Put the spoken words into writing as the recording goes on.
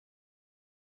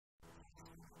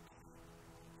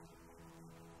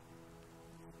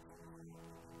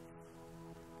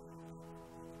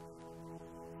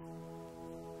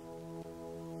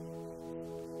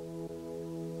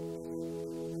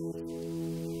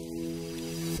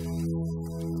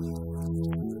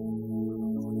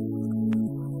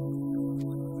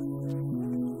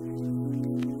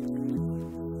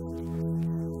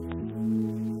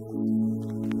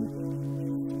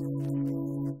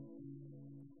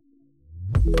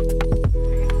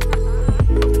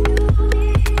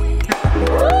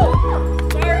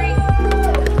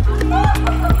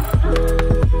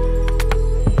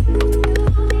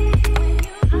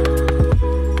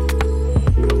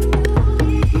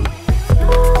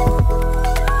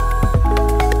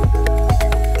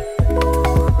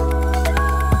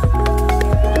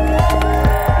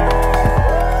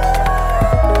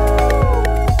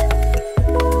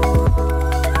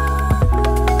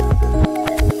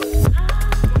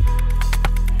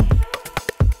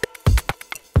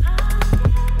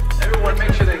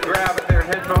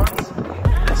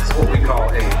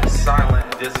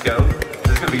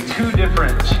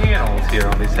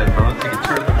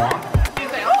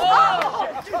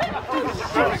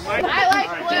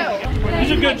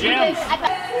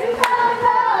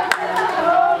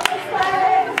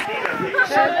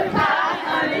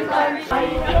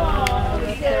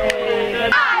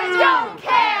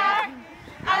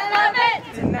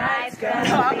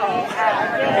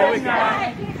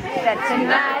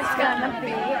Tonight's gonna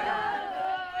be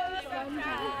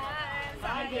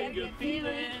I get a good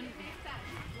feeling.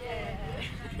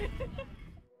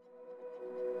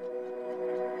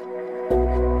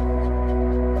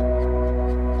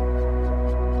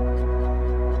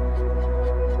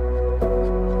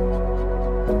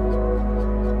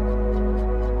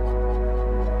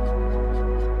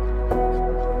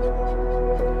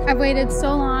 I've waited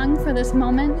so long for this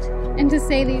moment and to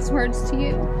say these words to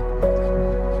you.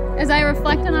 As I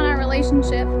reflected on our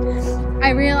relationship, I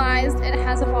realized it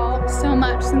has evolved so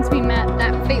much since we met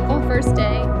that fateful first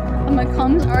day of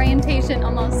Macomb's orientation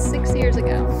almost 6 years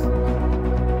ago.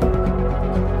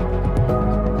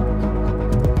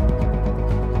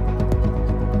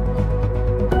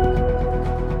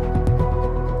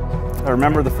 I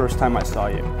remember the first time I saw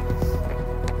you.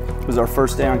 It was our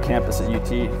first day on campus at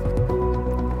UT.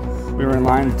 We were in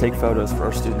line to take photos for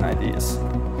our student IDs.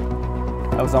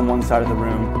 I was on one side of the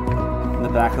room, in the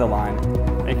back of the line,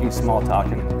 making small talk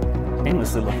and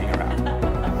aimlessly looking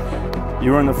around.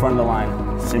 You were in the front of the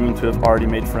line, seeming to have already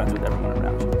made friends with everyone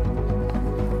around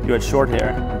you. You had short hair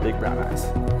and big brown eyes.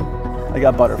 I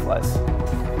got butterflies,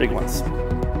 big ones.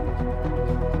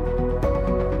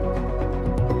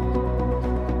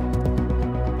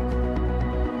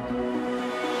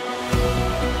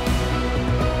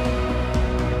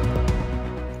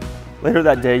 Later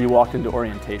that day, you walked into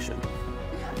orientation.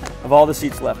 Of all the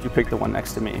seats left, you picked the one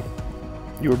next to me.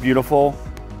 You were beautiful,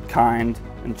 kind,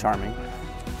 and charming.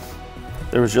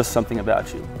 There was just something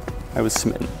about you. I was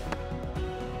smitten.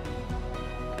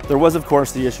 There was, of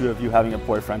course, the issue of you having a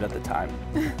boyfriend at the time.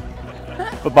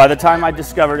 But by the time I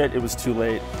discovered it, it was too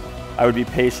late. I would be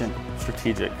patient,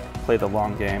 strategic, play the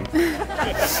long game.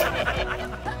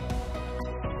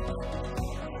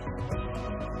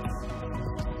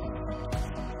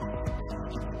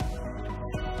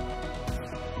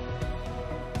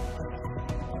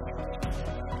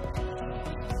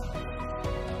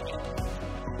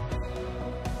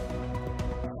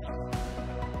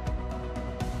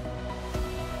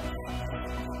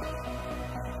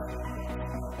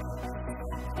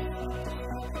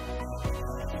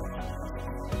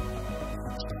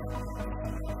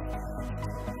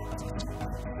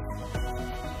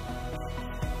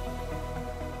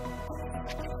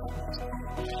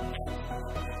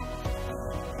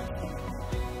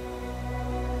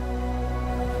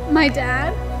 My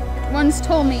dad once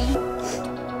told me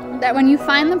that when you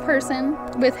find the person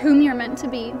with whom you're meant to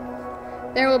be,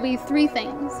 there will be 3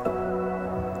 things.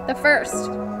 The first,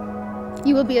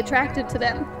 you will be attracted to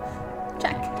them.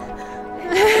 Check.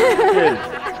 Good.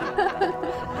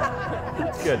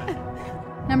 That's good.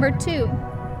 Number 2,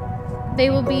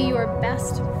 they will be your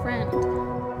best friend.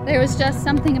 There was just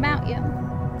something about you.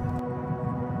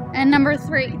 And number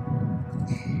 3,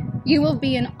 you will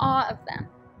be in awe of them.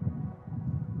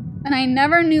 And I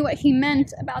never knew what he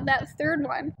meant about that third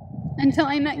one until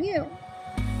I met you.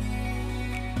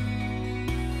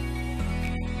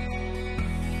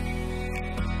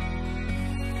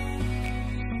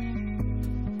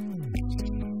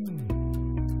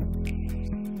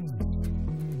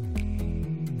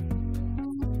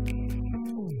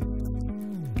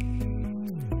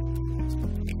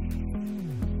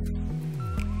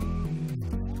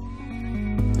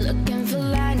 looking for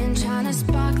lightning, trying to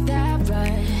spark that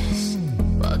rush.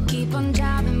 We'll keep on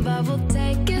driving, but we'll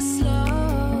take it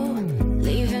slow.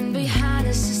 Leaving behind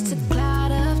us just a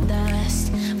cloud of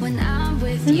dust. When I'm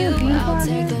with you, I'll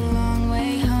take the long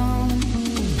way home.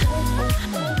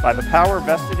 By the power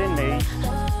vested in me,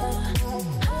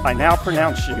 I now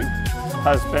pronounce you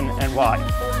husband and wife.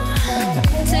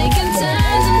 Taking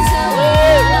turns until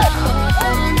we're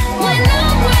alone. When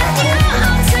I'm with